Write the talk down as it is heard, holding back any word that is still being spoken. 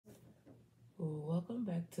Welcome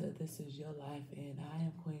back to This Is Your Life, and I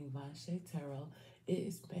am Queen Vanshay Tarot. It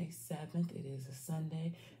is May 7th. It is a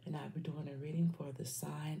Sunday, and I'll be doing a reading for the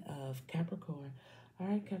sign of Capricorn. All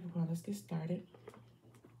right, Capricorn, let's get started.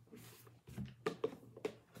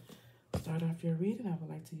 Start off your reading. I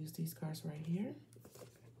would like to use these cards right here.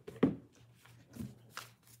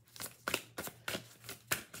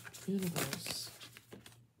 Universe.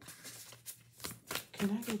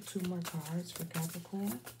 Can I get 2 more cards for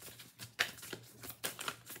Capricorn?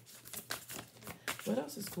 What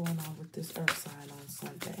else is going on with this earth sign on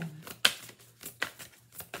Sunday?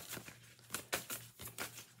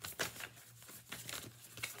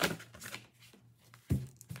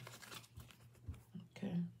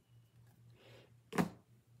 Okay.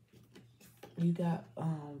 You got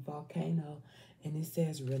volcano, and it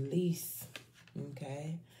says release.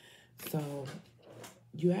 Okay. So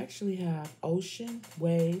you actually have ocean,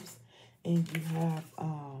 waves, and you have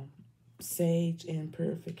sage and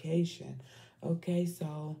purification. Okay,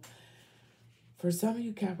 so for some of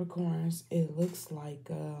you Capricorns, it looks like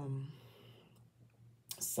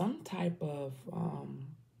some type of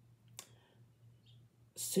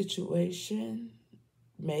situation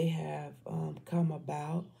may have come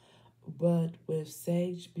about, but with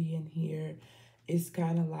sage being here, it's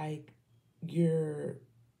kind of like you're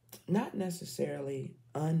not necessarily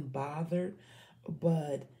unbothered,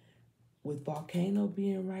 but with volcano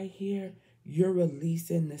being right here, you're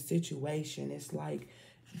releasing the situation. It's like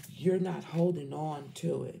you're not holding on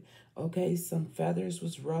to it. Okay, some feathers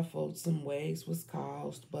was ruffled, some waves was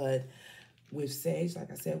caused, but with sage, like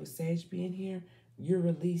I said, with sage being here, you're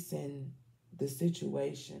releasing the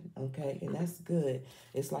situation, okay? And that's good.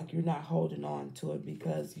 It's like you're not holding on to it,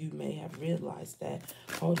 because you may have realized that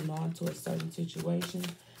holding on to a certain situation,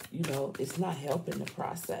 you know, it's not helping the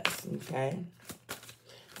process, okay?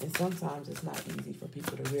 And sometimes it's not easy for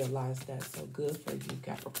people to realize that. So good for you,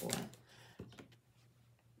 Capricorn.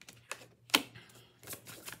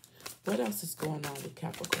 What else is going on with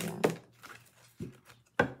Capricorn?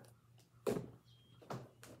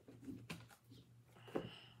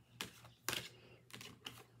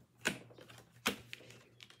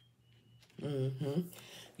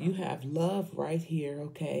 You have love right here,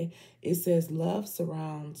 okay? It says love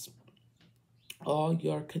surrounds all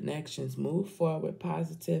your connections. Move forward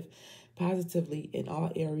positively in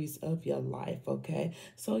all areas of your life, okay?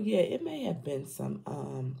 So yeah, it may have been some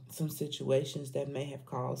situations that may have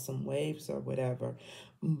caused some waves or whatever,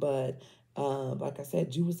 but like I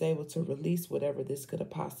said, you was able to release whatever this could have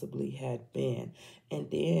possibly had been. And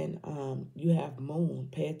then you have moon.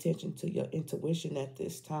 Pay attention to your intuition at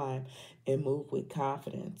this time and move with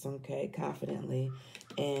confidence, okay? Confidently.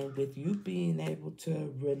 And with you being able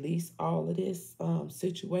to release all of this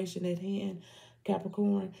situation at hand,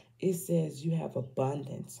 Capricorn, it says you have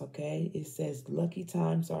abundance, okay? It says lucky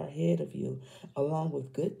times are ahead of you, along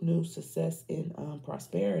with good news, success, and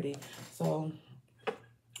prosperity. So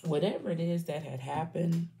whatever it is that had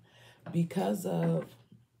happened, because of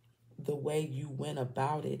the way you went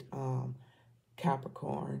about it,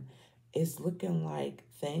 Capricorn, it's looking like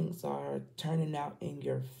things are turning out in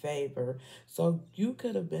your favor. So you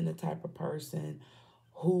could have been the type of person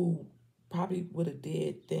who probably would have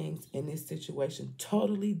did things in this situation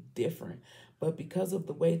totally different. But because of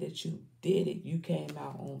the way that you did it, you came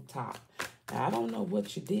out on top. Now, I don't know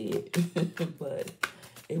what you did, but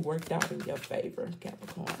it worked out in your favor,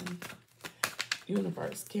 Capricorn.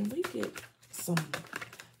 Universe, can we get some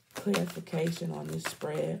clarification on this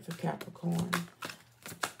spread for Capricorn?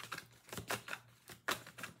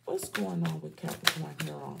 What's going on with Capricorn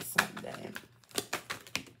here on Sunday?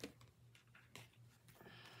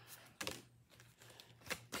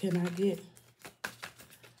 Can I get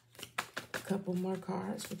a couple more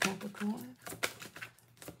cards for Capricorn?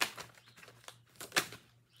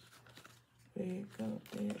 There you go,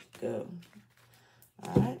 there you go.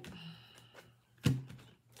 All right.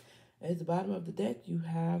 At the bottom of the deck, you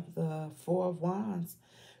have the Four of Wands.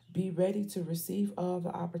 Be ready to receive all the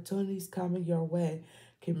opportunities coming your way.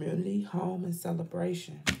 Community, home, and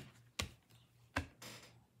celebration.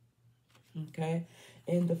 Okay.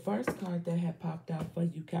 And the first card that had popped out for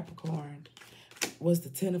you, Capricorn, was the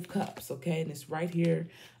Ten of Cups, okay? And it's right here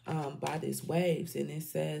by these waves. And it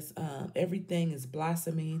says, everything is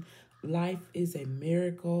blossoming. Life is a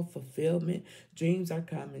miracle, fulfillment. Dreams are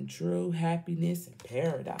coming true. Happiness and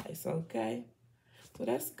paradise, okay? So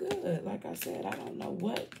that's good. Like I said, I don't know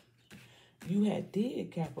what you had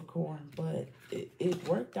did, Capricorn, but it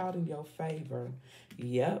worked out in your favor.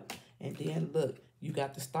 Yep. And then, look, you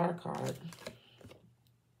got the Star card.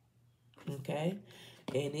 Okay?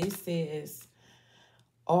 And it says,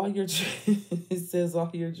 All your it says all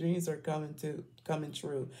your dreams are coming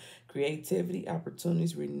true. Creativity,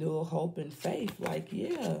 opportunities, renewal, hope, and faith. Like,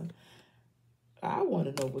 yeah, I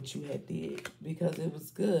want to know what you had did because it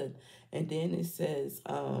was good. And then it says,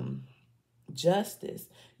 justice.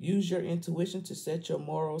 Use your intuition to set your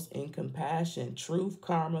morals in compassion, truth,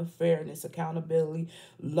 karma, fairness, accountability,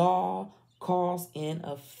 law, cause, and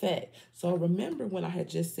effect. So remember when I had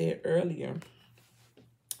just said earlier,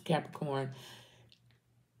 Capricorn,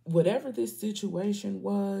 whatever this situation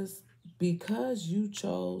was, because you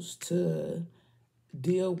chose to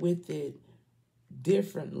deal with it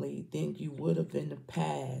differently than you would have in the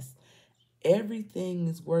past, everything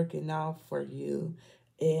is working out for you.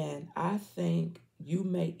 And I think you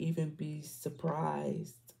may even be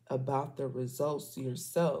surprised about the results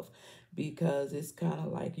yourself because it's kind of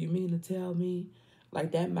like, you mean to tell me?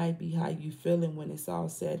 Like, that might be how you feeling when it's all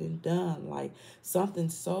said and done. Like, something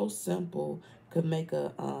so simple could make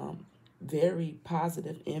a very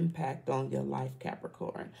positive impact on your life,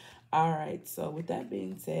 Capricorn. All right, so with that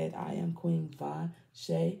being said, I am Queen Von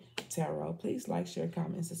Shay Tarot. Please like, share,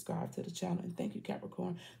 comment, and subscribe to the channel. And thank you,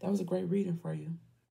 Capricorn. That was a great reading for you.